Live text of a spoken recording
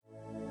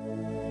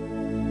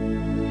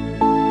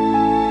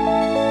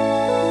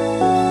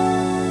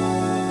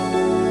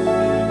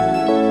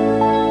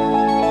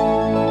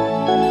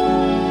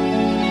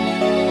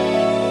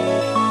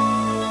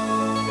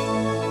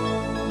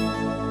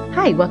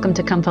Hi, welcome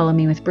to Come Follow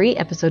Me with Brie,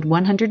 episode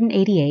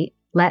 188,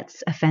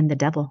 Let's Offend the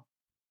Devil.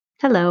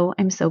 Hello,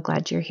 I'm so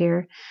glad you're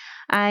here.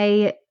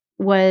 I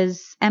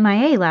was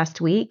MIA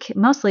last week,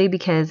 mostly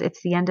because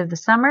it's the end of the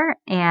summer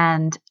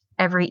and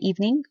every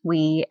evening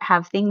we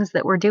have things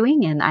that we're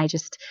doing and I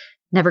just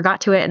never got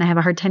to it, and I have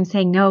a hard time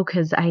saying no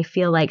because I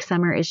feel like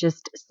summer is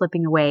just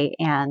slipping away,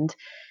 and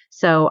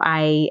so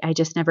I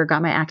just never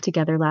got my act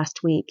together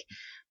last week.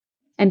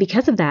 And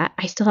because of that,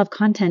 I still have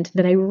content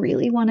that I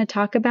really want to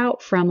talk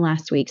about from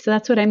last week. So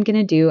that's what I'm going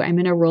to do. I'm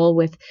going to roll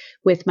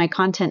with my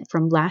content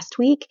from last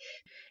week.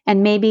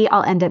 And maybe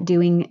I'll end up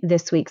doing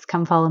this week's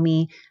Come Follow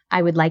Me.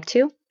 I would like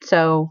to.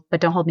 But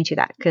don't hold me to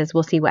that because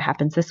we'll see what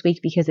happens this week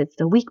because it's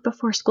the week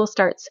before school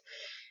starts.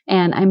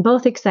 And I'm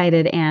both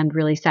excited and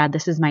really sad.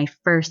 This is my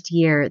first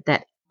year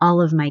that all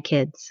of my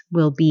kids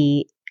will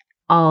be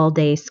all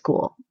day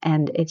school.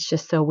 And it's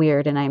just so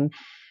weird. And I'm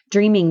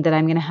dreaming that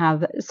I'm going to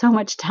have so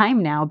much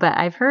time now, but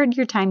I've heard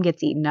your time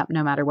gets eaten up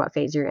no matter what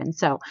phase you're in.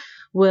 So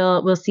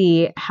we'll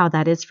see how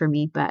that is for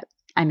me, but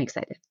I'm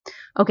excited.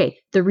 Okay.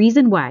 The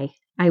reason why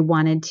I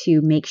wanted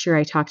to make sure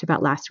I talked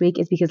about last week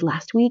is because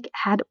last week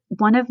had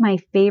one of my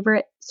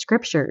favorite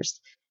scriptures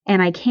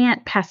and I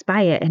can't pass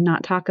by it and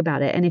not talk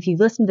about it. And if you've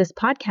listened to this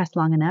podcast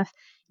long enough,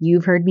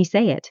 you've heard me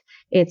say it.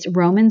 It's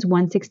Romans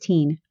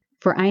 1:16.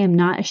 For I am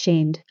not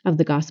ashamed of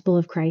the gospel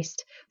of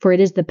Christ, for it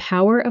is the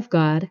power of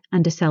God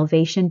unto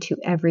salvation to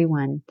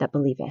everyone that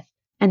believeth.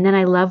 And then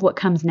I love what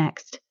comes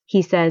next.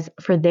 He says,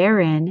 for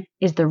therein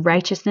is the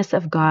righteousness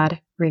of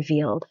God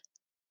revealed.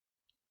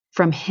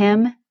 From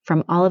him,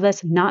 from all of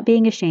us not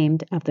being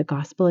ashamed of the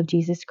gospel of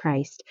Jesus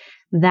Christ,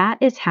 that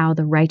is how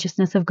the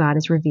righteousness of God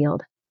is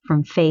revealed,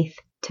 from faith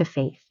to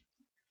faith.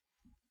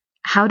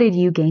 How did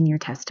you gain your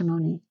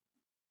testimony?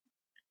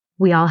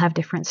 We all have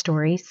different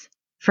stories.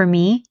 For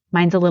me,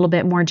 mine's a little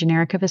bit more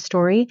generic of a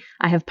story.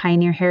 I have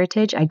pioneer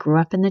heritage. I grew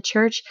up in the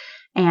church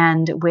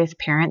and with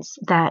parents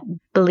that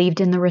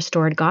believed in the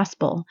restored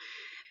gospel.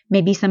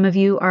 Maybe some of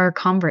you are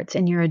converts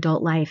in your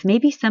adult life.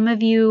 Maybe some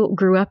of you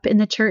grew up in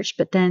the church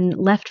but then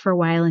left for a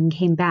while and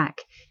came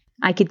back.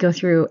 I could go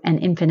through an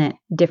infinite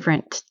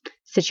different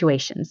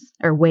situations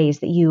or ways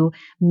that you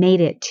made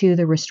it to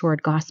the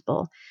restored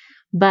gospel.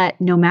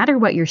 But no matter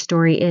what your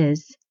story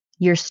is,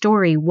 your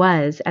story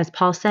was, as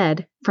Paul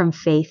said, from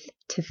faith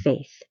to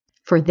faith.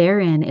 For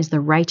therein is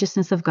the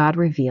righteousness of God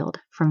revealed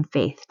from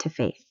faith to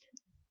faith.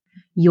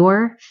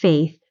 Your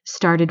faith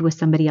started with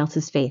somebody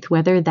else's faith,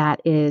 whether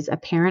that is a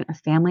parent, a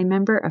family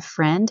member, a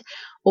friend,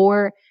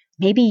 or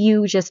maybe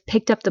you just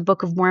picked up the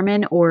Book of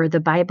Mormon or the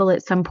Bible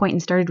at some point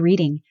and started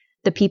reading.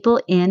 The people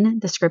in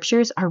the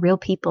scriptures are real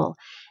people.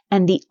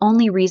 And the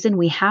only reason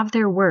we have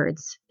their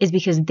words is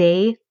because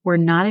they were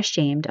not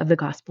ashamed of the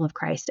gospel of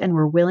Christ and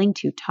were willing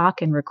to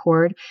talk and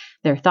record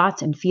their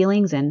thoughts and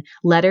feelings and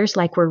letters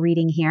like we're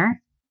reading here.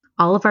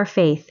 All of our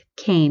faith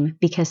came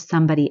because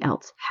somebody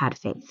else had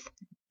faith.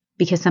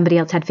 Because somebody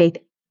else had faith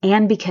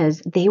and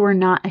because they were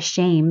not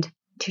ashamed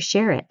to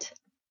share it.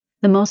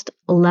 The most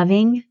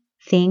loving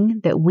thing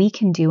that we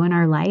can do in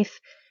our life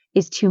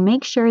is to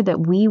make sure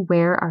that we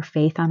wear our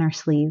faith on our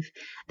sleeve.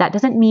 That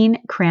doesn't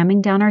mean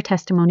cramming down our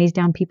testimonies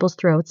down people's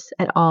throats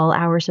at all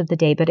hours of the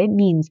day, but it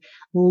means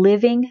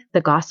living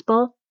the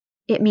gospel.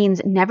 It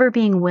means never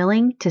being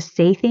willing to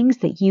say things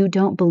that you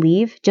don't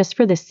believe just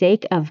for the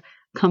sake of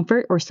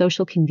comfort or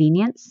social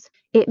convenience.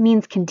 It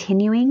means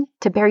continuing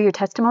to bear your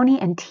testimony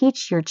and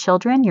teach your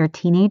children, your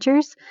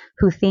teenagers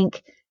who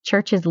think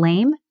church is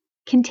lame,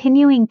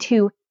 continuing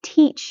to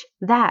teach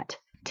that,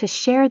 to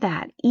share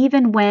that,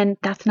 even when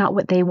that's not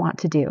what they want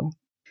to do.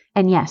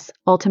 And yes,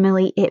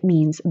 ultimately it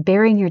means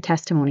bearing your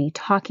testimony,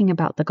 talking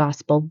about the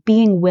gospel,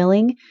 being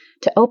willing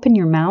to open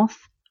your mouth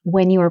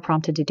when you are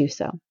prompted to do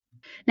so.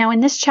 Now, in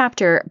this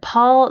chapter,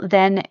 Paul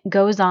then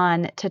goes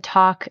on to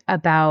talk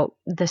about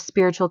the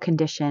spiritual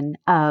condition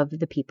of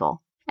the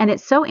people. And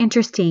it's so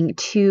interesting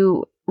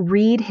to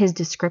read his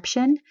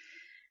description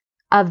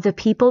of the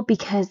people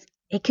because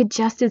it could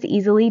just as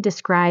easily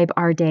describe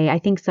our day. I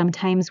think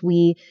sometimes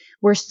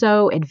we're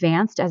so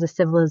advanced as a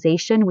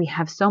civilization. We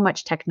have so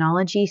much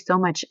technology, so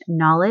much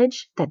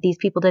knowledge that these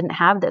people didn't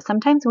have that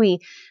sometimes we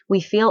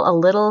feel a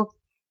little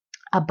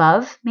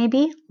above,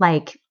 maybe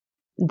like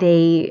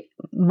they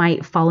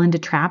might fall into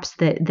traps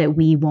that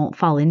we won't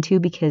fall into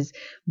because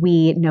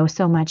we know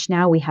so much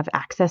now. We have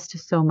access to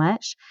so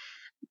much.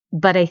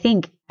 But I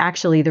think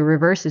actually the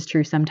reverse is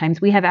true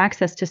sometimes. We have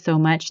access to so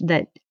much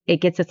that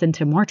it gets us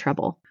into more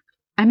trouble.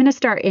 I'm going to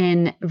start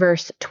in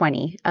verse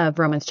 20 of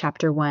Romans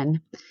chapter 1.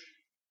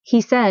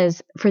 He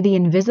says, for the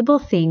invisible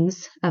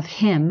things of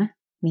him,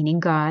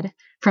 meaning God,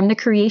 from the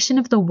creation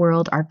of the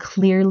world are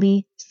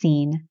clearly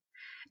seen.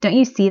 Don't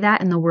you see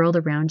that in the world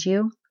around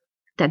you?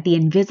 That the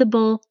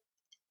invisible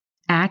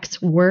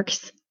acts,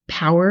 works,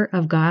 power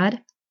of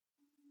God,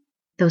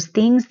 those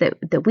things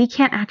that we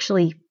can't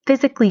actually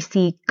physically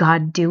see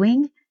God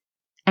doing,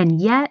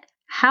 and yet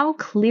how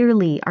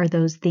clearly are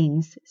those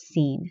things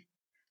seen?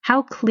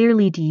 How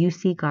clearly do you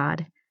see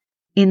God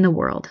in the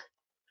world?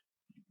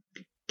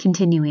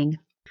 Continuing,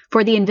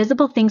 For the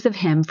invisible things of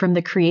him from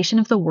the creation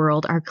of the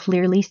world are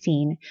clearly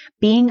seen,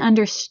 being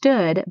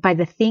understood by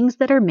the things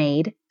that are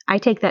made, I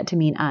take that to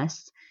mean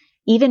us,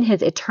 even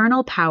his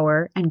eternal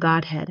power and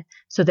Godhead,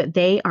 so that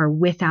they are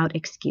without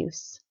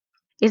excuse.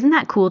 Isn't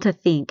that cool to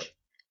think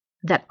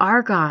that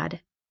our God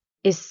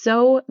is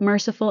so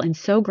merciful and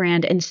so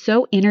grand and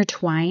so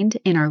intertwined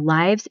in our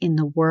lives, in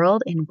the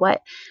world, in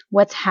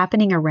what's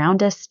happening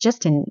around us,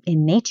 just in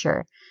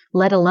nature,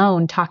 let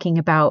alone talking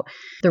about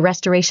the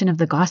restoration of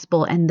the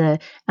gospel and the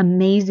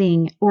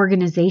amazing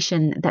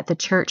organization that the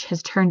church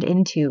has turned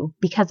into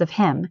because of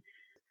him,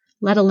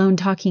 let alone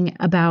talking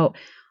about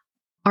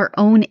our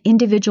own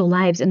individual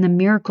lives and the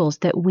miracles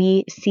that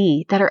we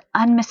see that are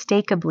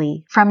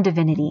unmistakably from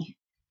divinity.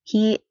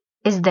 He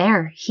is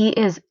there. He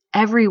is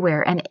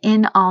everywhere and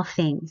in all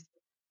things.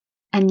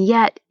 And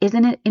yet,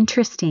 isn't it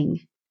interesting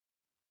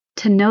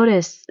to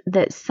notice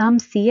that some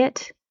see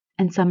it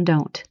and some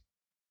don't?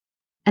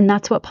 And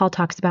that's what Paul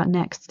talks about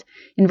next.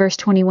 In verse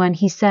 21,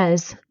 he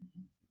says,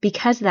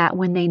 because that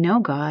when they know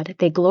God,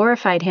 they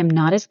glorified him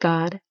not as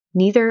God,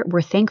 neither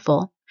were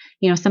thankful.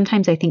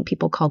 Sometimes I think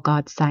people call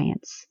God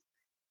science.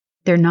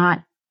 They're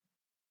not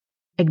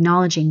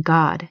acknowledging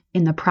God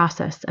in the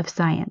process of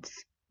science,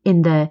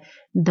 in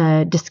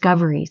the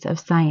discoveries of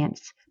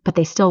science, but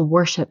they still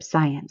worship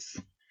science.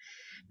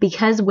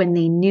 Because when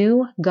they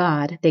knew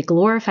God, they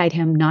glorified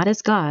him not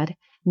as God,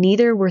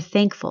 neither were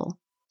thankful,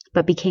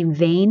 but became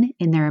vain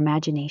in their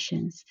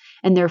imaginations,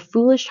 and their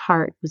foolish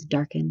heart was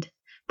darkened.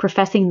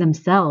 Professing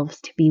themselves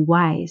to be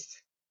wise,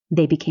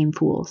 they became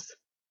fools.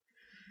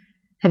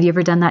 Have you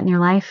ever done that in your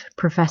life?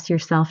 Profess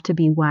yourself to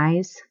be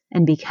wise,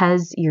 and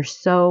because you're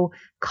so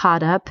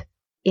caught up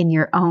in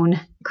your own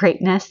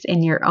greatness,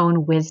 in your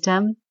own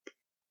wisdom,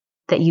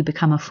 that you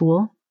become a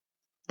fool?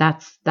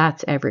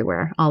 That's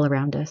everywhere, all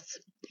around us.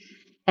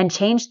 And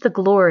changed the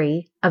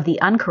glory of the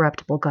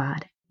uncorruptible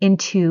God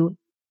into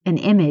an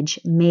image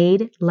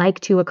made like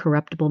to a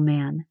corruptible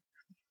man,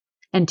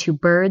 and to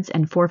birds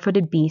and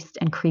four-footed beasts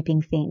and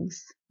creeping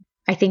things.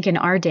 I think in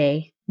our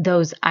day,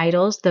 those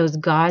idols, those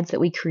gods that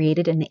we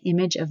created in the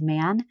image of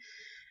man,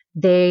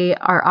 they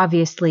are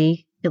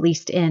obviously, at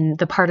least in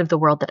the part of the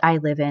world that I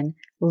live in,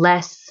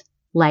 less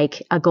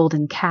like a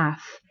golden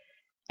calf.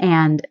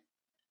 And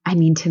I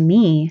mean, to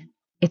me,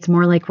 it's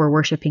more like we're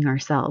worshiping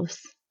ourselves,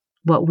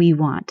 what we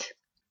want,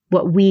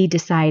 what we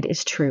decide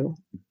is true,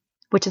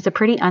 which is a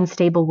pretty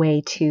unstable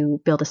way to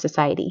build a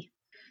society.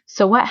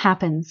 So what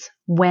happens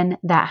when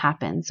that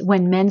happens,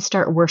 when men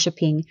start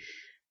worshiping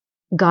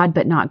God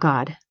but not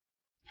God?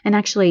 And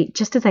actually,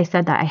 just as I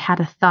said that, I had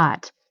a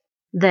thought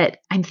that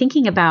I'm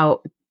thinking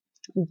about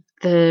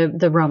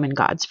the Roman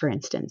gods, for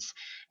instance.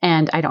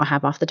 And I don't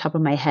have off the top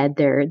of my head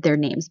their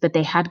names, but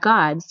they had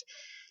gods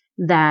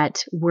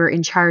that were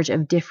in charge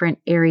of different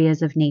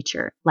areas of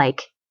nature,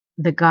 like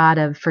the god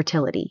of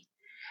fertility.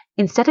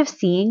 Instead of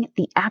seeing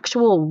the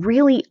actual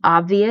really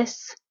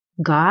obvious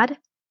God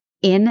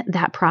in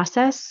that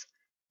process,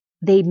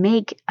 they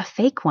make a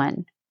fake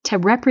one to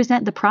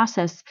represent the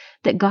process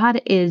that God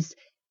is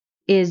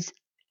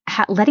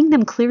letting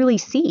them clearly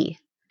see.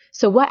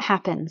 So what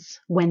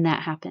happens when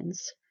that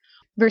happens?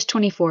 Verse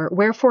 24,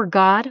 wherefore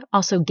God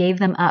also gave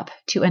them up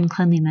to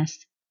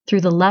uncleanness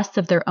through the lusts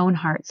of their own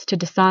hearts, to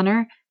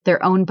dishonor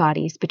their own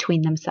bodies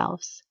between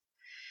themselves.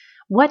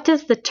 What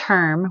does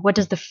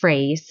the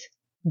phrase,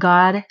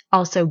 God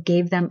also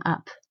gave them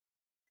up?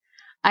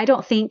 I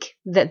don't think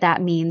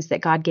that means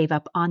that God gave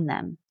up on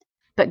them,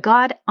 but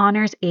God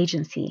honors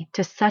agency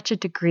to such a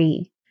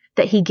degree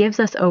that he gives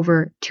us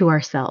over to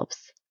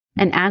ourselves.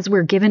 And as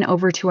we're given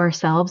over to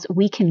ourselves,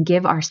 we can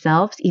give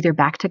ourselves either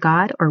back to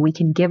God or we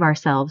can give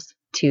ourselves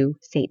to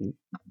Satan.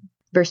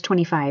 Verse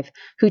 25,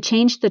 who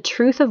changed the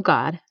truth of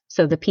God,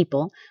 so the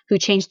people, who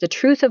changed the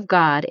truth of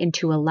God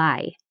into a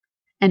lie,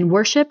 and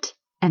worshipped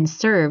and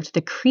served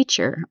the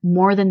creature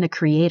more than the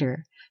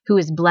Creator, who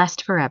is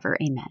blessed forever.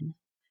 Amen.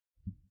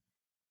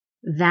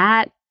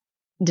 That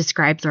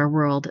describes our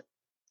world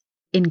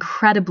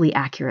incredibly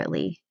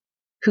accurately.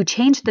 Who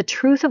changed the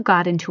truth of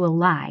God into a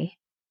lie,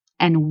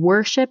 and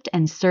worshipped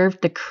and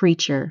served the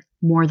creature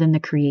more than the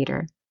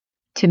Creator.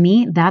 To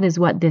me, that is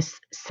what this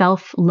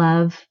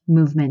self-love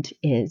movement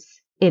is.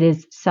 It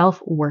is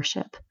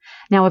self-worship.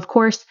 Now, of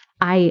course,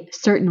 I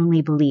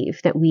certainly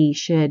believe that we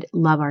should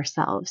love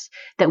ourselves,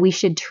 that we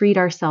should treat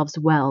ourselves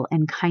well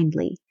and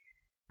kindly.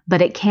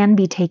 But it can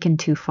be taken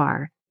too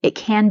far. It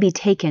can be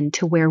taken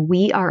to where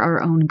we are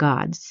our own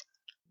gods,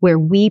 where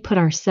we put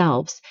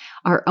ourselves,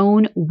 our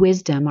own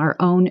wisdom, our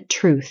own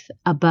truth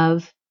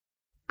above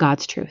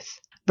God's truth.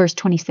 Verse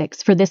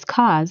 26, for this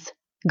cause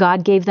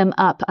God gave them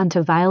up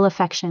unto vile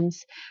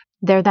affections.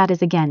 There that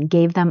is again,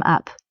 gave them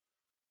up.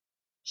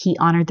 He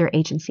honored their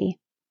agency.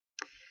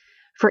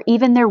 For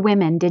even their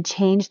women did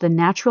change the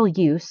natural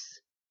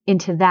use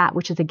into that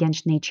which is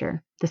against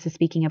nature. This is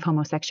speaking of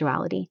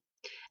homosexuality.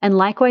 And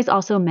likewise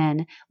also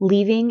men,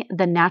 leaving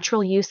the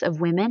natural use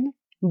of women,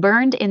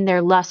 burned in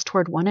their lust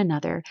toward one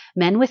another,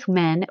 men with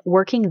men,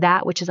 working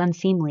that which is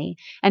unseemly,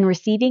 and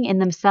receiving in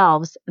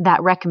themselves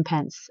that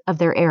recompense of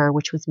their error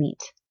which was meet.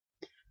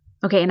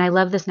 Okay, and I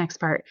love this next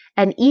part.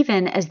 And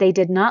even as they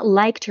did not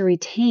like to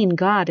retain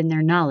God in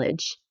their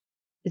knowledge.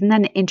 Isn't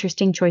that an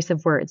interesting choice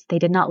of words? They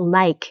did not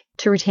like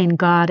to retain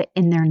God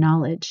in their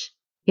knowledge.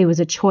 It was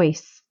a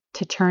choice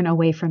to turn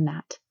away from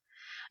that.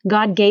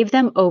 God gave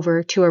them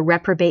over to a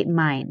reprobate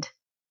mind.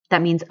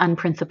 That means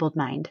unprincipled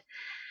mind.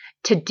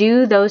 To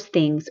do those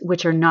things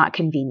which are not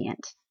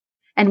convenient.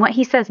 And what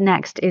he says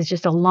next is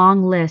just a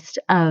long list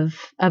of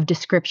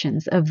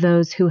descriptions of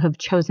those who have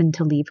chosen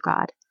to leave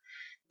God.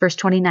 Verse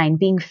 29,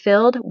 being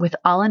filled with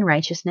all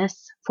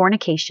unrighteousness,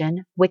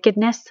 fornication,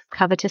 wickedness,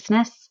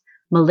 covetousness,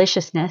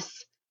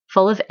 maliciousness,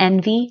 full of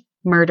envy,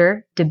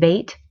 murder,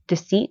 debate,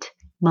 deceit,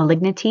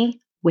 malignity,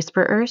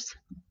 whisperers,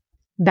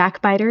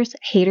 backbiters,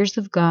 haters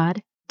of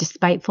God,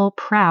 despiteful,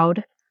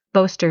 proud,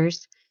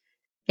 boasters,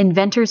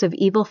 inventors of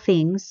evil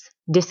things,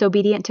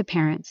 disobedient to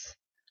parents,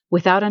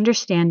 without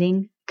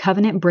understanding,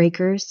 covenant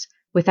breakers,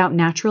 without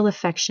natural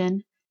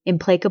affection,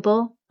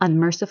 implacable,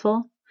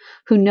 unmerciful,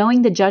 who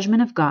knowing the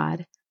judgment of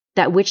God,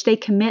 that which they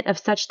commit of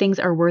such things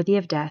are worthy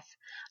of death,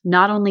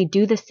 not only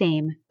do the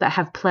same, but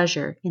have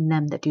pleasure in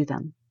them that do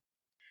them.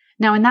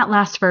 Now, in that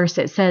last verse,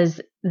 it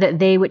says that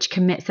they which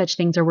commit such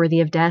things are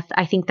worthy of death.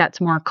 I think that's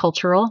more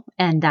cultural,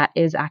 and that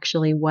is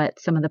actually what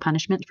some of the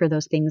punishment for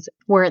those things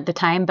were at the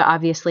time, but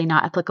obviously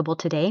not applicable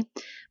today.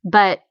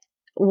 But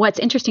what's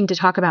interesting to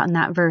talk about in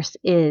that verse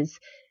is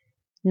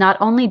not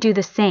only do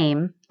the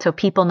same, so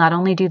people not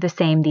only do the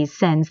same, these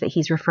sins that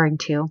he's referring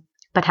to,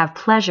 but have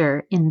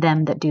pleasure in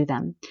them that do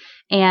them.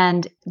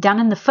 And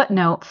down in the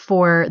footnote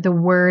for the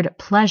word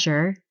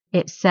pleasure,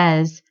 it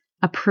says,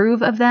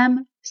 approve of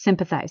them,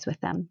 sympathize with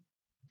them.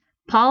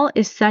 Paul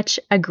is such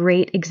a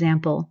great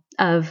example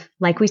of,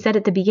 like we said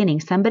at the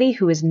beginning, somebody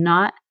who is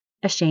not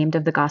ashamed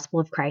of the gospel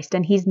of Christ,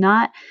 and he's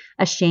not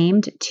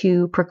ashamed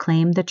to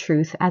proclaim the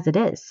truth as it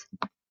is.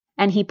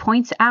 And he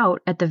points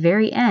out at the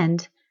very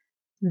end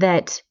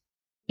that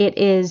it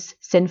is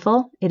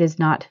sinful, it is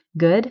not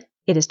good,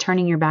 it is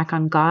turning your back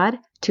on God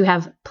to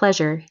have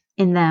pleasure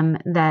in them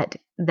that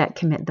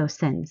commit those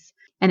sins.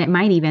 And it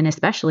might even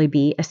especially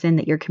be a sin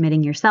that you're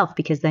committing yourself,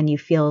 because then you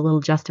feel a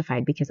little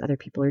justified because other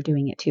people are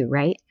doing it too,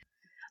 right?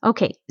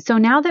 Okay, so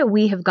now that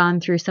we have gone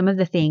through some of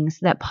the things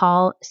that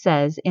Paul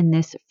says in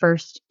this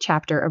first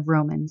chapter of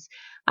Romans,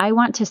 I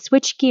want to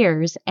switch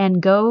gears and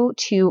go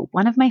to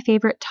one of my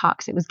favorite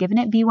talks. It was given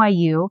at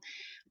BYU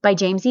by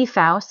James E.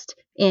 Faust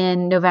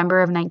in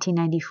November of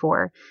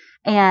 1994.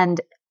 And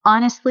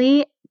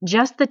honestly,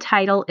 just the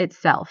title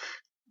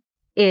itself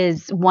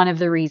is one of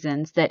the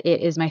reasons that it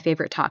is my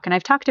favorite talk. And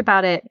I've talked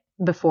about it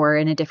before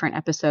in a different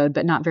episode,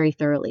 but not very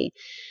thoroughly.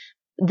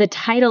 The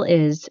title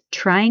is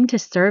Trying to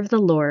Serve the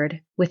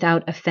Lord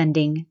Without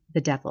Offending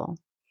the Devil.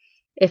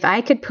 If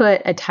I could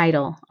put a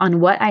title on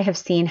what I have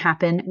seen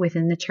happen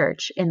within the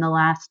church in the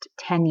last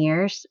 10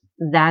 years,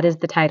 that is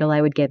the title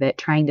I would give it,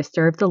 Trying to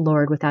Serve the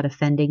Lord Without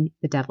Offending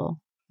the Devil.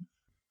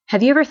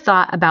 Have you ever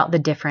thought about the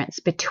difference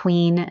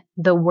between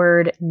the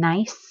word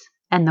nice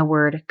and the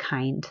word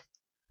kind?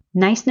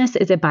 Niceness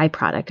is a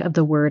byproduct of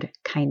the word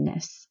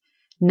kindness.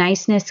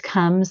 Niceness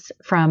comes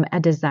from a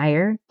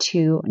desire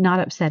to not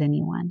upset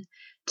anyone,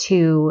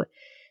 to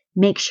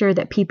make sure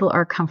that people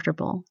are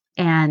comfortable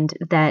and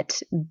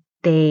that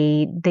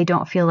they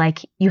don't feel like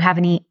you have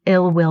any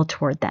ill will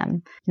toward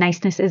them.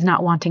 Niceness is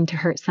not wanting to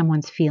hurt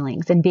someone's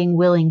feelings and being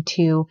willing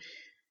to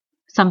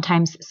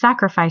sometimes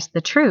sacrifice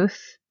the truth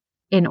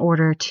in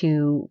order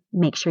to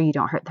make sure you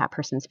don't hurt that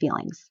person's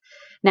feelings.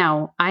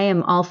 Now, I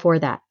am all for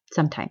that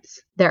sometimes.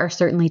 There are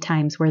certainly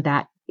times where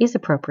that is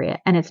appropriate,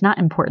 and it's not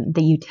important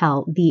that you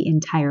tell the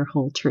entire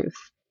whole truth,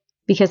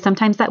 because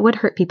sometimes that would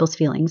hurt people's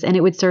feelings and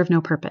it would serve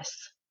no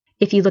purpose.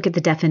 If you look at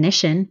the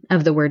definition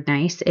of the word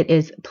nice, it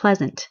is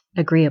pleasant,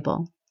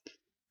 agreeable.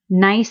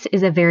 Nice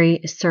is a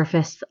very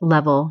surface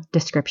level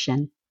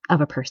description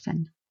of a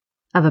person,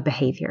 of a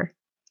behavior.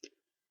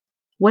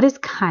 What is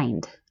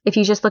kind? If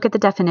you just look at the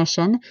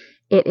definition,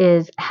 it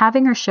is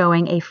having or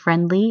showing a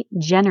friendly,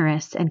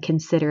 generous, and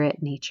considerate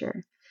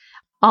nature.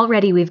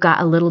 Already we've got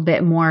a little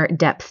bit more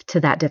depth to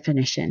that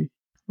definition.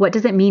 What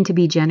does it mean to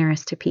be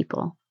generous to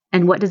people?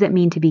 And what does it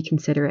mean to be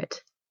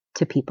considerate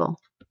to people?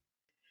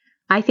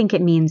 I think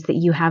it means that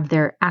you have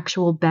their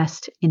actual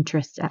best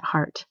interests at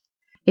heart.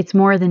 It's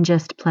more than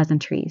just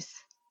pleasantries.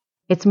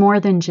 It's more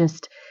than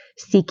just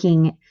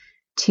seeking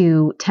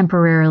to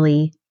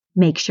temporarily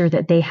make sure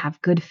that they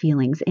have good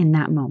feelings in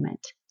that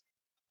moment.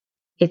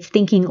 It's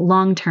thinking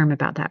long-term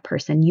about that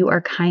person. You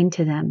are kind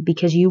to them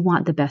because you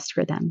want the best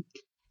for them.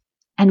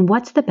 And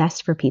what's the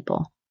best for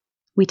people?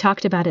 We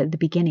talked about it at the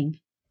beginning.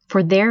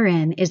 For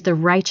therein is the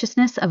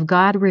righteousness of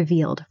God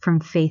revealed from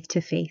faith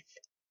to faith,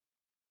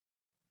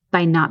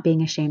 by not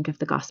being ashamed of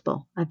the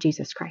gospel of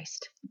Jesus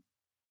Christ.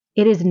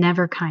 It is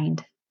never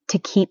kind to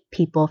keep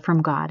people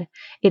from God.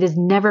 It is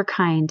never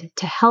kind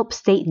to help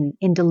Satan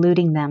in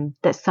deluding them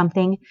that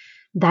something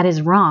that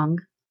is wrong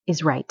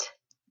is right.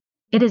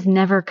 It is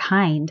never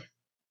kind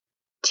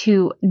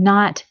to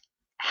not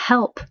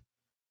help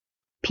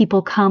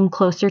people come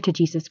closer to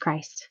Jesus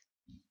Christ.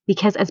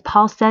 Because as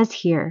Paul says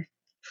here,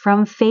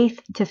 from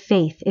faith to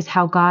faith is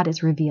how God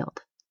is revealed.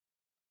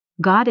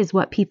 God is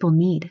what people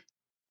need.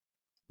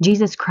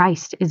 Jesus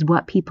Christ is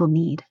what people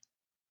need.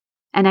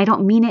 And I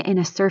don't mean it in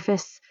a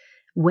surface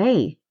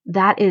way.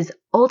 That is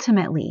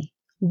ultimately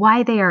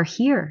why they are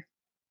here.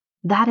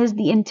 That is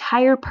the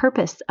entire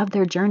purpose of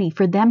their journey,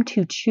 for them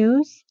to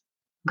choose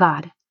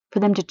God, for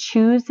them to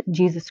choose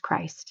Jesus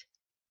Christ.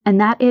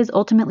 And that is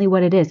ultimately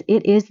what it is.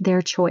 It is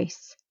their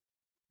choice.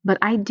 But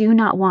I do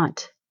not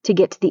want to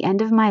get to the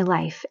end of my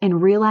life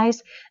and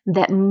realize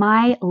that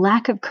my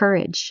lack of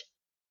courage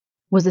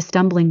was a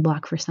stumbling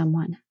block for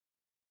someone.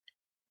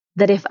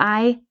 That if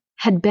I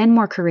had been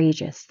more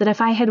courageous, that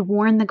if I had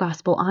worn the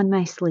gospel on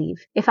my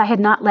sleeve, if I had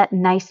not let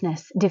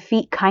niceness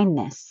defeat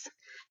kindness,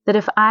 that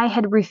if I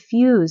had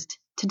refused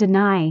to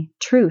deny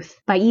truth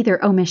by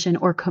either omission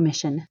or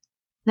commission,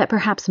 that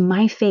perhaps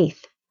my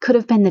faith could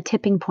have been the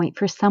tipping point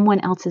for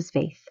someone else's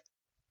faith.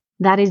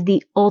 That is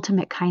the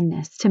ultimate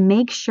kindness, to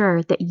make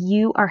sure that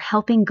you are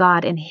helping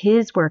God in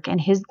His work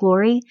and His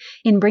glory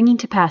in bringing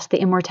to pass the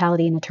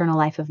immortality and eternal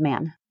life of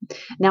man.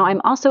 Now,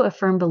 I'm also a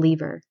firm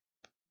believer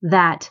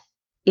that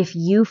if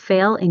you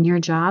fail in your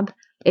job,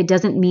 it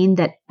doesn't mean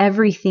that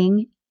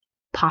everything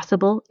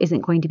possible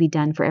isn't going to be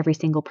done for every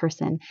single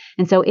person.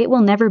 And so it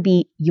will never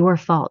be your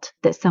fault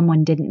that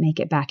someone didn't make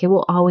it back. It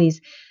will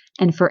always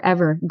and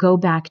forever go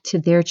back to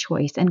their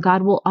choice, and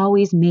God will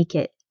always make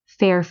it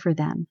fair for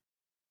them,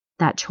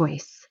 that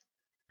choice.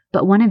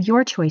 But one of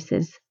your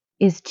choices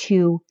is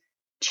to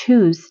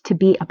choose to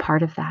be a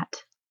part of that,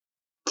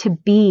 to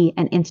be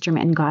an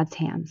instrument in God's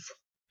hands.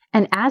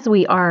 And as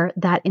we are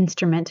that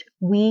instrument,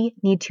 we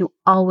need to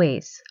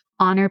always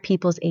honor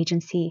people's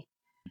agency.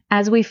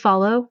 As we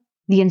follow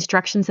the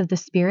instructions of the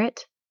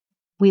Spirit,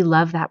 we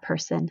love that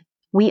person.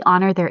 We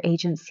honor their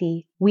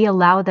agency. We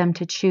allow them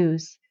to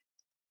choose.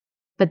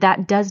 But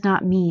that does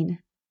not mean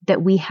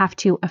that we have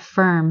to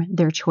affirm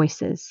their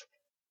choices,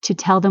 to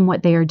tell them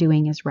what they are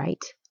doing is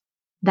right.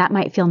 That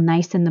might feel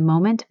nice in the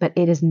moment, but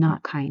it is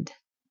not kind.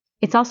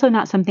 It's also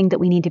not something that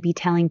we need to be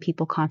telling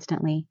people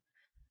constantly.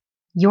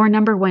 Your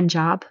number one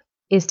job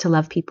is to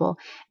love people.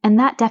 And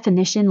that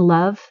definition,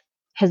 love,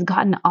 has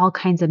gotten all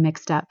kinds of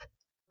mixed up,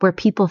 where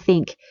people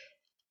think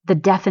the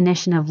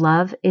definition of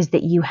love is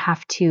that you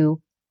have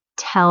to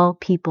tell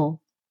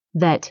people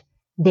that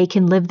they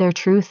can live their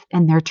truth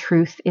and their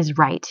truth is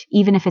right,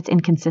 even if it's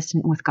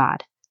inconsistent with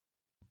God.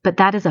 But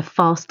that is a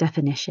false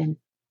definition.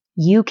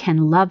 You can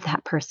love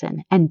that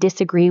person and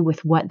disagree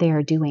with what they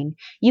are doing.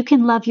 You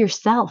can love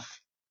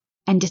yourself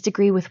and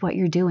disagree with what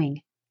you're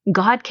doing.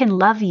 God can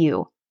love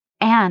you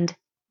and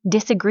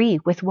disagree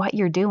with what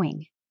you're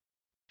doing.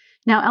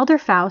 Now, Elder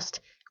Faust,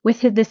 with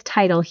this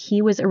title,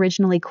 he was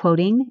originally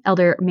quoting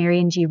Elder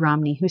Marion G.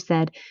 Romney, who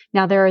said,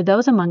 "Now there are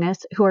those among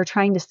us who are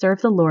trying to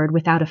serve the Lord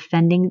without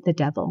offending the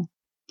devil."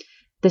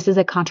 This is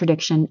a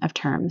contradiction of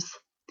terms.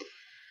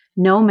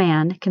 No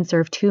man can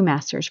serve two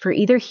masters, for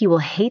either he will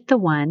hate the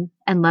one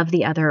and love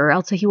the other, or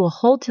else he will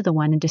hold to the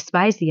one and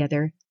despise the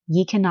other.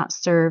 Ye cannot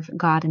serve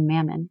God and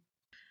mammon.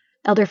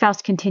 Elder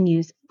Faust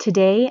continues,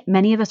 "Today,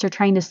 many of us are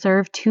trying to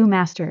serve two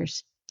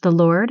masters, the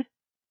Lord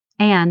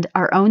and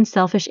our own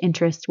selfish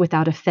interests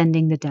without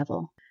offending the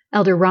devil."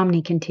 Elder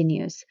Romney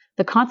continues,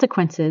 "The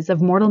consequences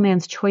of mortal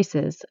man's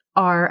choices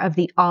are of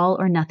the all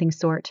or nothing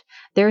sort.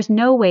 There is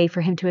no way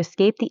for him to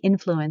escape the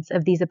influence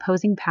of these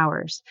opposing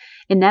powers.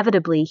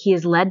 Inevitably, he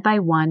is led by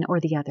one or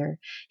the other.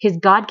 His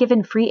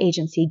God-given free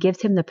agency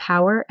gives him the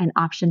power and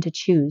option to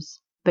choose,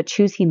 but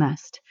choose he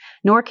must.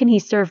 Nor can he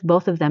serve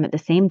both of them at the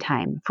same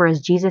time, for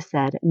as Jesus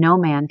said, no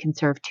man can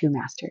serve two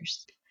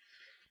masters."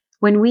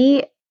 When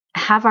we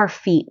have our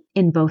feet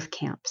in both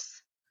camps,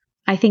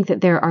 I think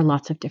that there are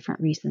lots of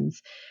different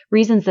reasons.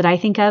 Reasons that I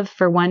think of,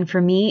 for one,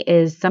 for me,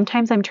 is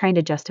sometimes I'm trying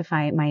to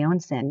justify my own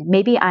sin.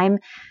 Maybe I'm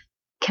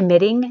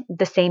committing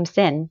the same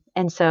sin.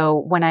 And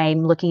so when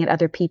I'm looking at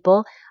other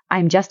people,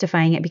 I'm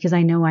justifying it because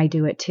I know I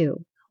do it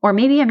too. Or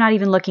maybe I'm not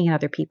even looking at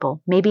other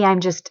people. Maybe I'm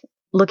just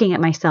looking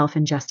at myself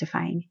and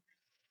justifying.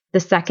 The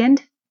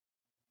second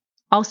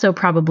also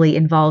probably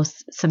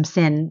involves some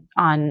sin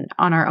on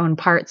our own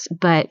parts,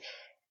 but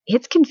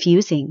it's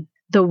confusing.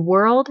 The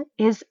world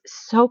is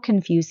so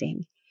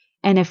confusing.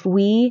 And if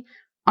we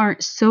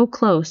aren't so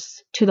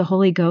close to the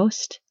Holy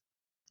Ghost,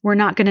 we're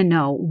not going to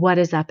know what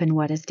is up and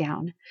what is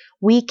down.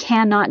 We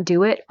cannot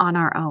do it on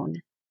our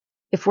own.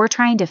 If we're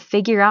trying to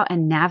figure out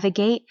and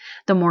navigate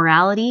the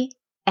morality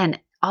and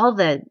all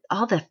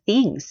the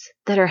things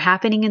that are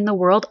happening in the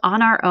world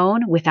on our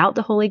own without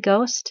the Holy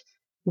Ghost,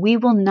 we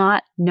will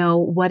not know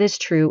what is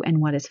true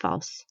and what is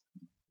false.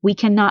 We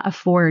cannot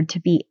afford to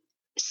be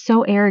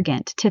so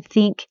arrogant to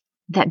think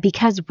that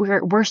because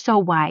we're so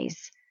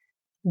wise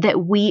that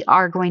we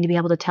are going to be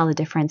able to tell the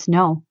difference.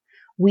 No,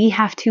 we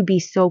have to be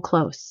so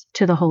close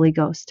to the Holy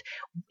Ghost.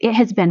 It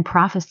has been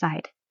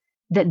prophesied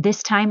that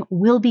this time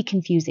will be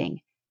confusing,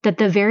 that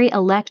the very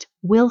elect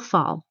will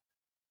fall.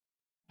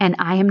 And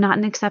I am not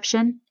an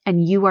exception,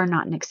 and you are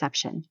not an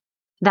exception.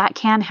 That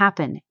can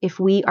happen if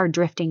we are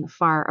drifting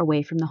far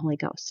away from the Holy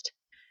Ghost.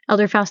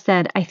 Elder Faust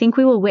said, "I think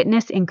we will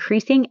witness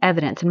increasing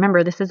evidence." And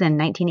remember, this is in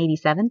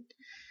 1987.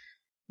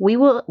 We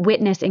will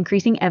witness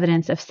increasing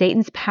evidence of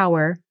Satan's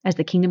power as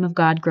the kingdom of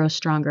God grows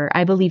stronger.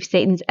 I believe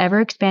Satan's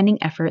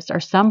ever-expanding efforts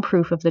are some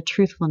proof of the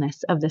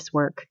truthfulness of this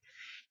work.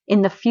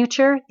 In the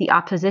future, the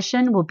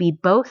opposition will be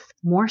both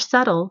more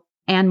subtle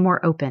and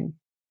more open.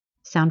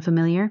 Sound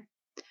familiar?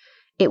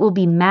 It will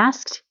be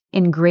masked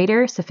in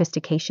greater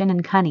sophistication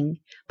and cunning,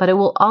 but it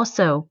will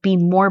also be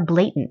more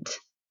blatant.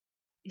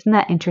 Isn't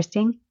that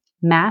interesting?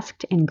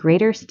 Masked in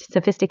greater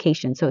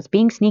sophistication. So it's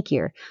being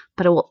sneakier,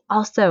 but it will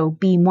also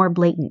be more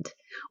blatant.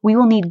 We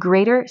will need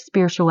greater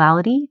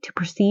spirituality to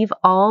perceive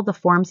all the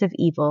forms of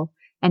evil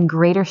and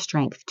greater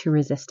strength to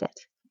resist it.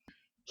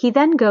 He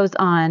then goes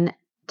on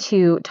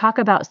to talk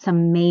about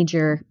some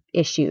major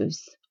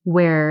issues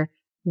where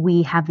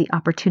we have the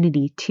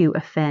opportunity to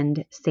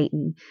offend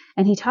Satan.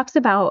 And he talks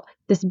about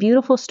this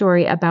beautiful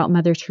story about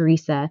Mother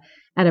Teresa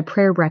at a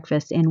prayer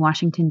breakfast in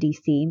Washington,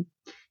 D.C.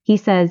 He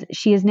says,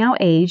 she is now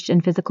aged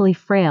and physically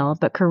frail,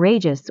 but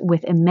courageous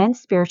with immense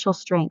spiritual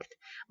strength.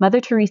 Mother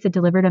Teresa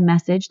delivered a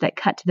message that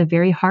cut to the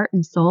very heart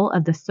and soul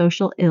of the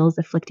social ills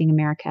afflicting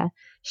America.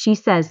 She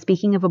says,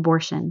 speaking of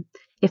abortion,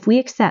 if we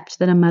accept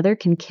that a mother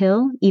can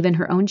kill even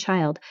her own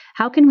child,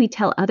 how can we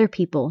tell other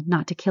people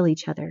not to kill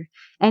each other?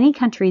 Any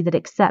country that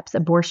accepts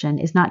abortion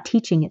is not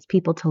teaching its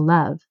people to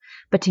love,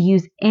 but to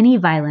use any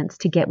violence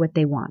to get what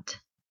they want.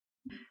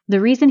 The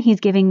reason he's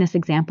giving this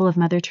example of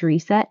Mother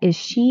Teresa is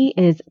she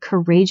is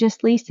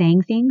courageously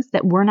saying things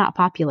that were not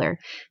popular.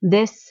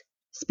 This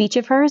speech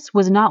of hers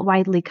was not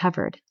widely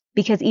covered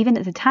because even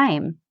at the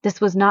time,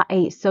 this was not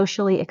a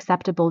socially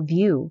acceptable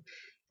view.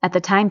 At the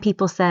time,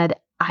 people said,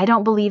 I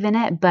don't believe in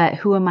it, but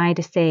who am I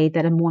to say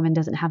that a woman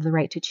doesn't have the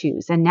right to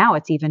choose? And now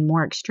it's even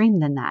more extreme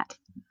than that.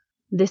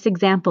 This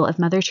example of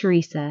Mother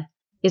Teresa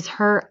is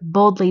her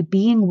boldly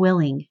being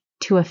willing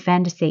to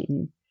offend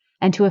Satan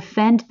and to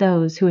offend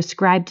those who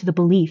ascribe to the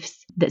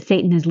beliefs that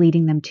Satan is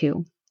leading them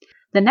to.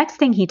 The next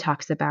thing he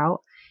talks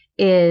about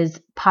is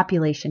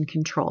population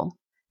control.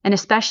 And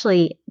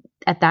especially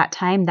at that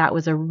time, that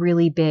was a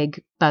really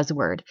big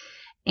buzzword.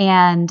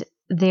 And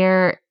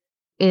there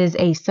is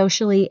a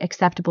socially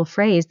acceptable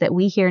phrase that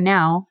we hear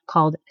now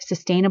called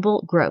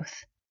sustainable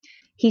growth.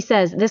 He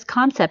says this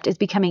concept is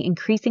becoming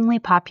increasingly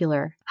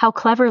popular. How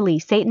cleverly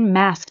Satan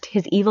masked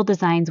his evil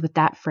designs with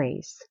that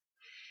phrase.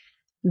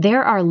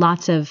 There are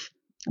lots of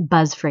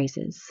buzz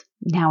phrases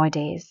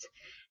nowadays.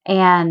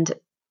 And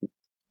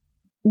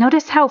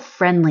notice how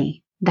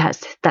friendly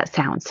that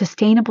sounds.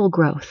 Sustainable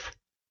growth.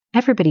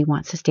 Everybody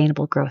wants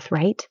sustainable growth,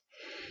 right?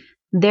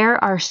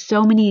 There are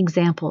so many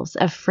examples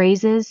of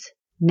phrases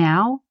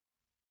now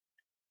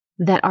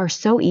that are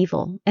so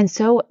evil and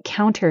so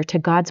counter to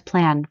God's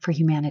plan for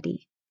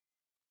humanity.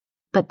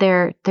 But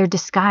they're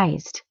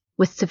disguised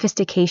with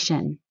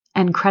sophistication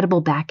and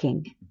credible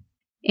backing.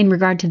 In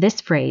regard to this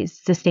phrase,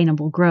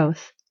 sustainable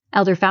growth,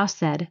 Elder Faust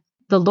said,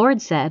 "The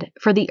Lord said,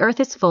 for the earth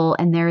is full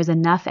and there is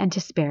enough and to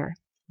spare.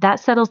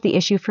 That settles the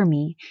issue for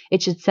me.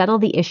 It should settle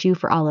the issue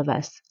for all of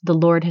us. The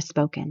Lord has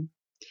spoken."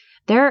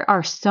 There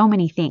are so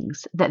many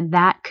things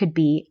that could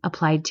be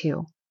applied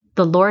to.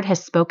 The Lord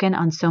has spoken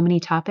on so many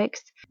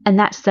topics, and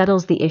that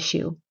settles the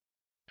issue.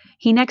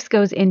 He next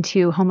goes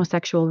into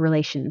homosexual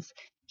relations.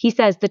 He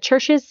says the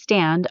church's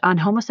stand on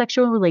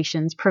homosexual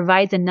relations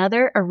provides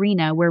another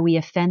arena where we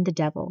offend the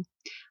devil.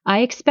 I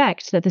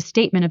expect that the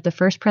statement of the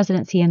First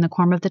Presidency and the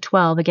Quorum of the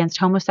 12 against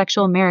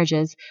homosexual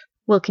marriages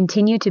will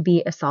continue to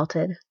be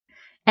assaulted.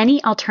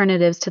 Any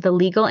alternatives to the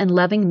legal and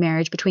loving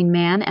marriage between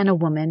man and a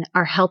woman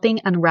are helping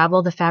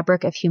unravel the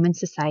fabric of human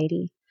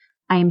society.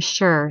 I am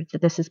sure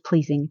that this is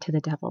pleasing to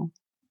the devil.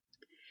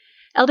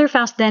 Elder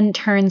Faust then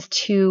turns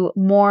to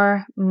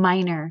more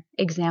minor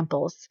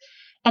examples.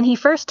 And he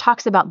first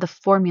talks about the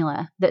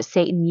formula that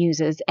Satan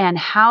uses and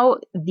how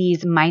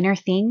these minor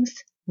things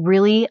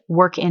really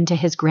work into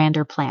his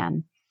grander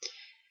plan.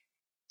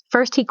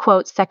 First, he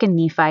quotes 2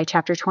 Nephi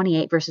chapter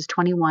 28, verses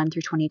 21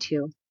 through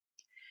 22.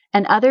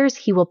 "And others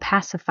he will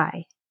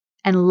pacify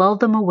and lull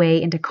them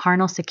away into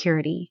carnal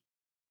security.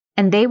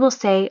 And they will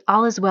say,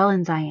 all is well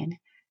in Zion.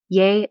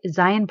 Yea,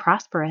 Zion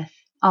prospereth,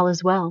 all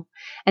is well.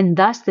 And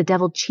thus the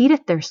devil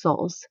cheateth their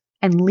souls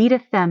and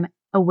leadeth them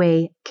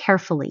away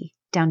carefully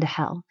down to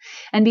hell.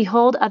 And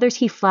behold, others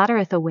he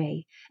flattereth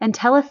away, and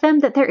telleth them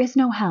that there is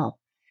no hell.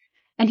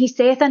 And he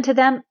saith unto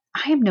them,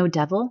 I am no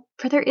devil,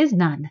 for there is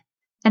none.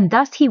 And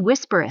thus he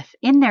whispereth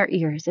in their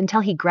ears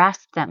until he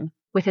grasp them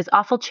with his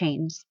awful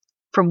chains,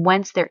 from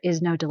whence there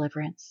is no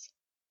deliverance."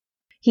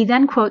 He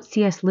then quotes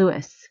C.S.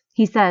 Lewis.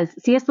 He says,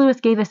 C.S. Lewis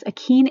gave us a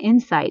keen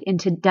insight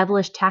into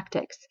devilish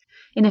tactics.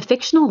 In a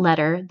fictional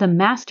letter, the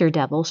master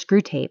devil,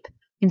 Screwtape,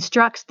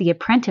 instructs the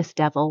apprentice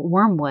devil,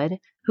 Wormwood,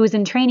 who is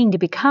in training to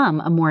become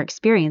a more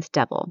experienced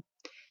devil.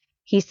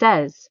 He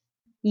says,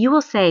 "You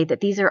will say that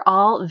these are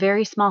all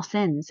very small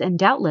sins, and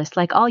doubtless,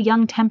 like all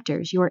young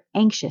tempters, you are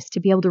anxious to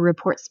be able to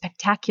report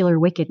spectacular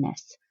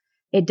wickedness.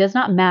 It does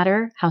not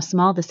matter how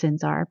small the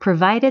sins are,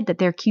 provided that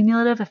their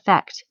cumulative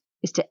effect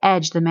is to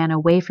edge the man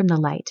away from the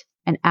light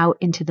and out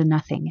into the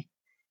nothing.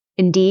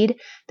 Indeed,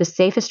 the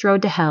safest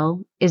road to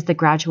hell is the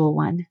gradual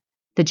one,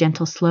 the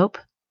gentle slope,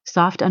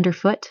 soft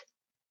underfoot,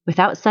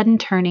 without sudden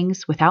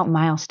turnings, without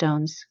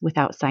milestones,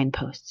 without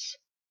signposts.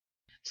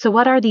 So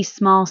what are these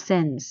small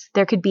sins?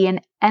 There could be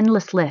an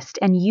endless list,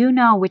 and you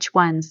know which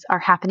ones are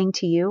happening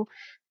to you,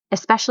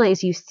 especially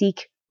as you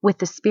seek with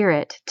the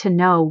Spirit to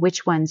know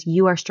which ones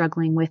you are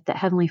struggling with that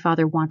Heavenly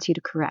Father wants you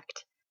to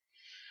correct.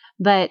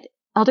 But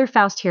Elder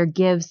Faust here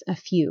gives a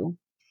few.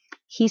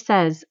 He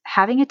says,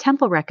 having a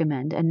temple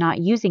recommend and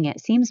not using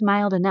it seems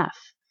mild enough.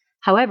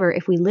 However,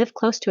 if we live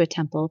close to a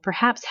temple,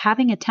 perhaps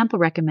having a temple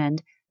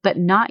recommend but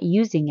not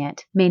using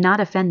it may not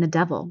offend the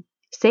devil.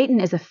 Satan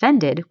is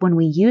offended when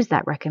we use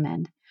that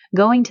recommend,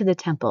 going to the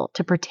temple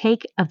to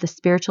partake of the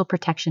spiritual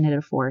protection it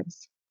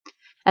affords.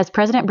 As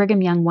President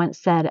Brigham Young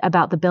once said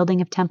about the building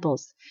of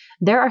temples,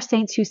 there are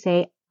saints who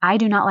say, I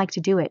do not like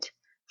to do it,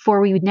 for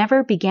we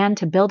never began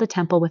to build a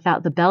temple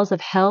without the bells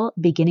of hell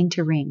beginning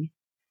to ring.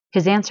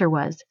 His answer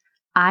was,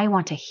 I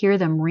want to hear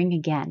them ring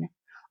again.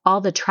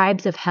 All the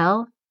tribes of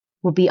hell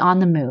will be on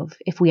the move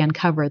if we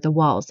uncover the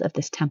walls of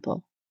this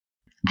temple.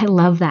 I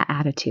love that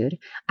attitude.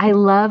 I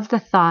love the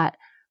thought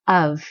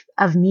of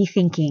me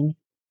thinking,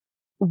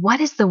 what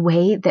is the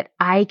way that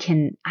I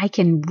can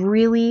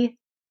really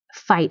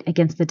fight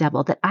against the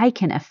devil, that I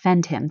can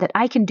offend him, that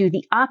I can do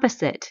the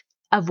opposite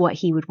of what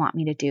he would want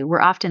me to do?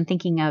 We're often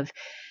thinking of,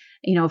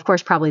 of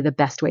course, probably the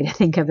best way to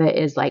think of it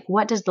is like,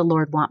 what does the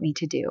Lord want me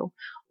to do?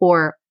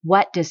 Or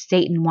what does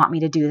Satan want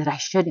me to do that I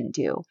shouldn't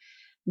do?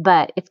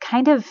 But it's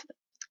kind of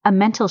a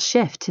mental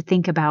shift to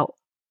think about,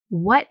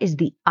 what is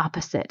the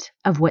opposite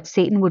of what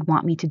Satan would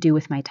want me to do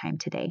with my time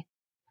today?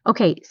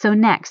 Okay, so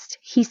next,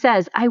 he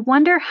says, I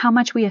wonder how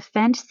much we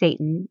offend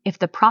Satan if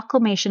the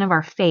proclamation of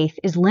our faith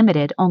is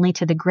limited only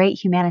to the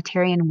great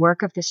humanitarian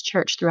work of this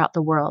church throughout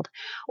the world,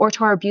 or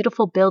to our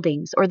beautiful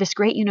buildings, or this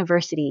great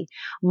university,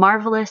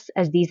 marvelous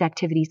as these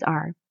activities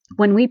are.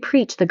 When we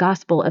preach the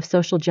gospel of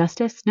social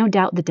justice, no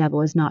doubt the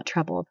devil is not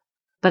troubled.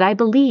 But I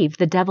believe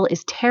the devil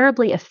is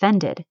terribly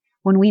offended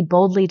when we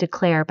boldly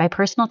declare by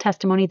personal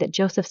testimony that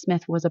Joseph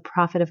Smith was a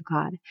prophet of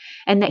God,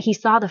 and that he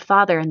saw the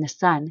Father and the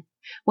Son.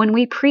 When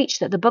we preach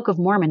that the Book of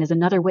Mormon is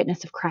another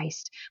witness of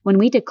Christ, when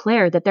we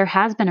declare that there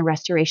has been a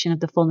restoration of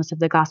the fullness of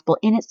the gospel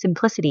in its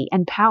simplicity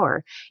and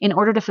power in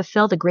order to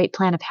fulfill the great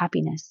plan of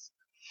happiness.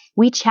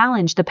 We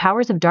challenge the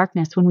powers of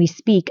darkness when we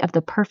speak of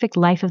the perfect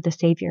life of the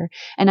Savior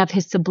and of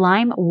his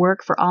sublime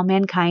work for all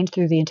mankind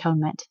through the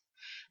atonement.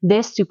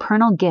 This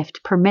supernal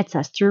gift permits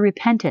us through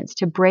repentance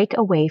to break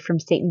away from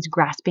Satan's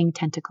grasping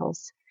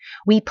tentacles.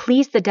 We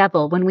please the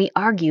devil when we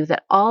argue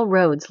that all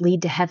roads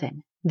lead to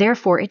heaven.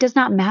 Therefore, it does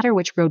not matter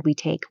which road we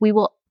take, we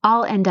will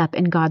all end up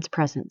in God's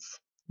presence.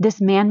 This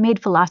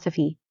man-made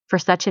philosophy, for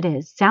such it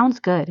is,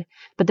 sounds good,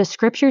 but the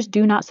scriptures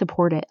do not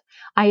support it.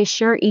 I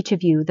assure each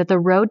of you that the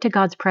road to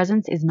God's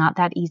presence is not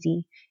that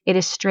easy. It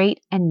is straight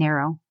and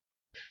narrow.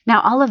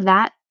 Now, all of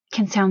that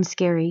can sound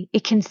scary.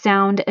 It can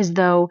sound as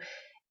though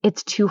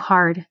it's too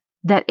hard,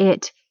 that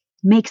it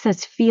makes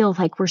us feel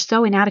like we're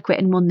so inadequate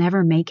and we'll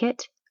never make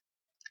it.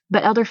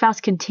 But Elder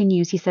Faust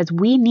continues, he says,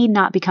 we need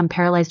not become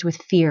paralyzed with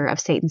fear of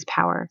Satan's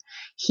power.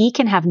 He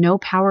can have no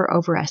power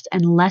over us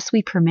unless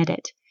we permit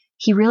it.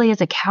 He really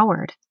is a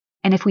coward,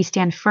 and if we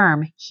stand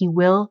firm, he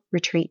will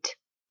retreat.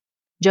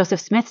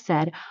 Joseph Smith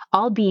said,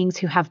 all beings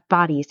who have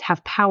bodies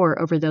have power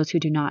over those who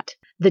do not.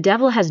 The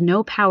devil has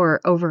no power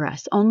over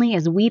us, only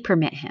as we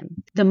permit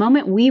him. The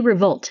moment we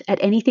revolt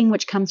at anything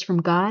which comes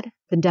from God,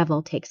 the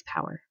devil takes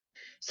power.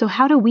 So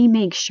how do we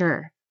make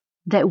sure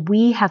that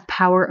we have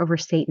power over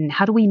Satan?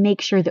 How do we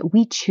make sure that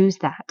we choose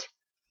that?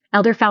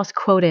 Elder Faust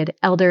quoted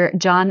Elder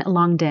John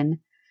Longden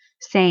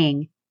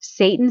saying,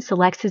 Satan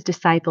selects his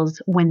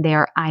disciples when they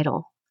are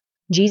idle.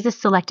 Jesus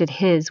selected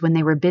his when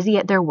they were busy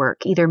at their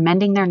work, either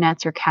mending their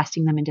nets or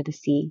casting them into the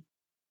sea.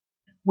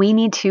 We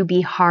need to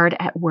be hard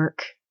at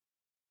work.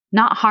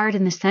 Not hard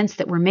in the sense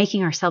that we're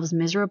making ourselves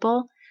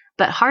miserable,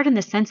 but hard in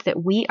the sense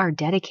that we are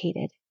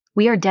dedicated.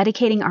 We are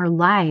dedicating our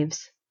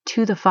lives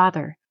to the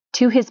Father,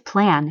 to his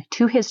plan,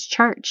 to his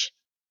church.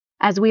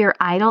 As we are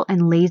idle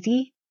and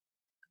lazy,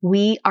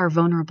 we are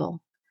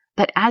vulnerable.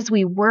 But as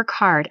we work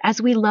hard,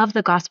 as we love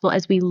the gospel,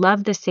 as we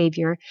love the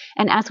Savior,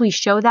 and as we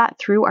show that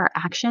through our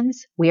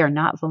actions, we are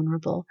not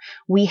vulnerable.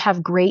 We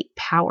have great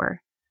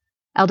power.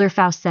 Elder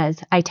Faust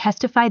says, I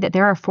testify that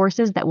there are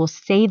forces that will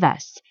save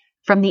us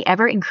from the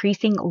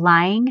ever-increasing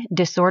lying,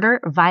 disorder,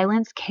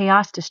 violence,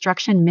 chaos,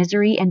 destruction,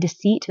 misery, and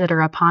deceit that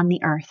are upon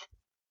the earth.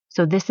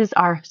 So this is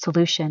our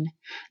solution.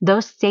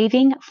 Those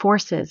saving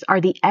forces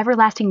are the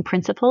everlasting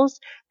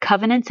principles,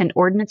 covenants, and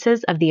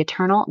ordinances of the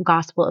eternal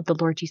gospel of the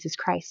Lord Jesus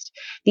Christ.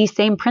 These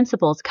same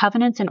principles,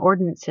 covenants, and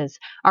ordinances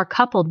are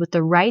coupled with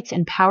the rights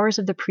and powers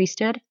of the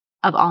priesthood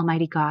of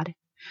Almighty God.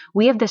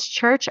 We of this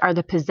church are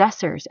the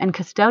possessors and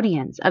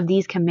custodians of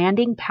these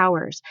commanding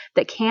powers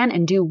that can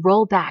and do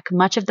roll back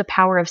much of the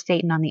power of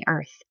Satan on the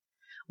earth.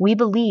 We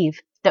believe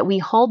that we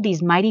hold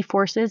these mighty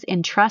forces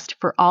in trust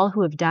for all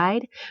who have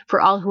died, for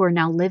all who are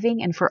now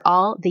living, and for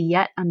all the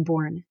yet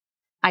unborn.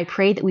 I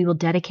pray that we will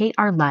dedicate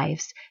our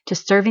lives to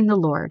serving the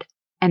Lord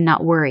and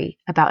not worry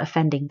about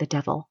offending the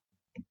devil.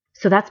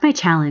 So that's my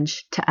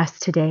challenge to us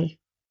today.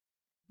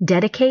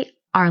 Dedicate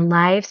our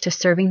lives to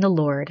serving the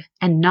Lord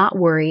and not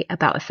worry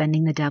about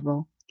offending the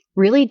devil.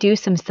 Really do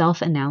some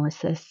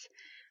self-analysis.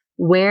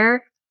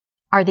 Where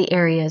are the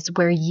areas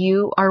where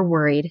you are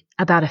worried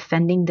about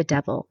offending the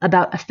devil,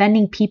 about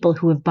offending people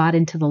who have bought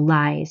into the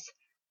lies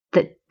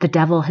that the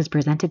devil has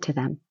presented to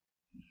them?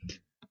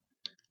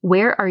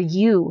 Where are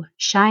you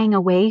shying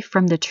away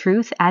from the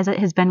truth as it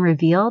has been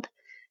revealed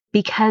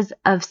because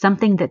of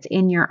something that's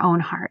in your own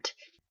heart,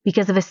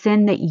 because of a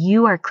sin that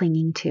you are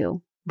clinging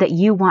to, that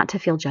you want to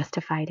feel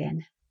justified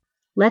in?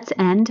 Let's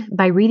end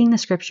by reading the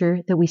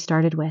scripture that we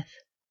started with.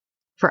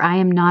 For I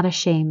am not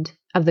ashamed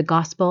of the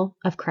gospel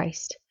of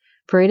Christ,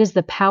 for it is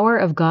the power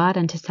of God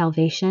unto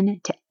salvation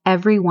to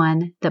every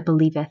one that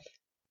believeth.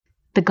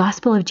 The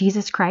gospel of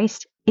Jesus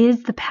Christ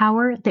is the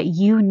power that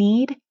you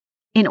need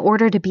in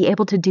order to be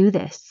able to do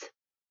this.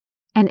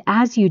 And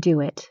as you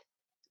do it,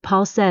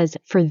 Paul says,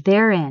 for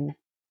therein,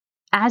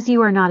 as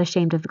you are not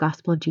ashamed of the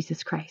gospel of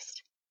Jesus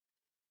Christ,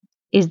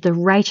 is the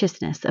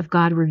righteousness of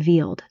God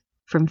revealed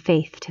from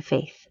faith to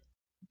faith.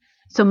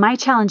 So my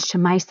challenge to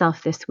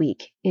myself this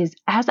week is,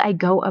 as I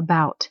go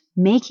about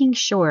making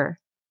sure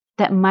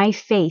that my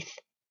faith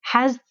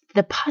has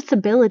the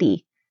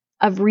possibility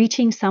of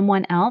reaching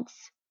someone else,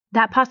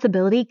 that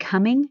possibility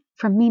coming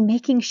from me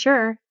making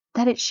sure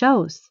that it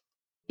shows.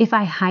 If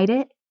I hide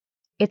it,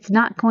 it's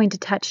not going to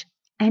touch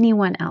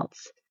anyone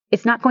else.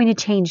 It's not going to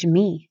change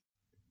me.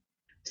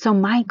 So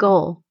my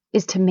goal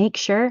is to make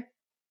sure,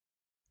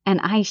 and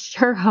I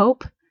sure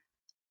hope,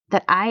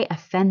 that I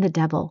offend the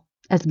devil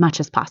as much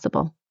as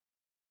possible.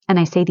 And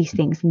I say these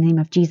things in the name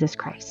of Jesus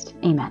Christ.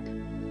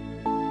 Amen.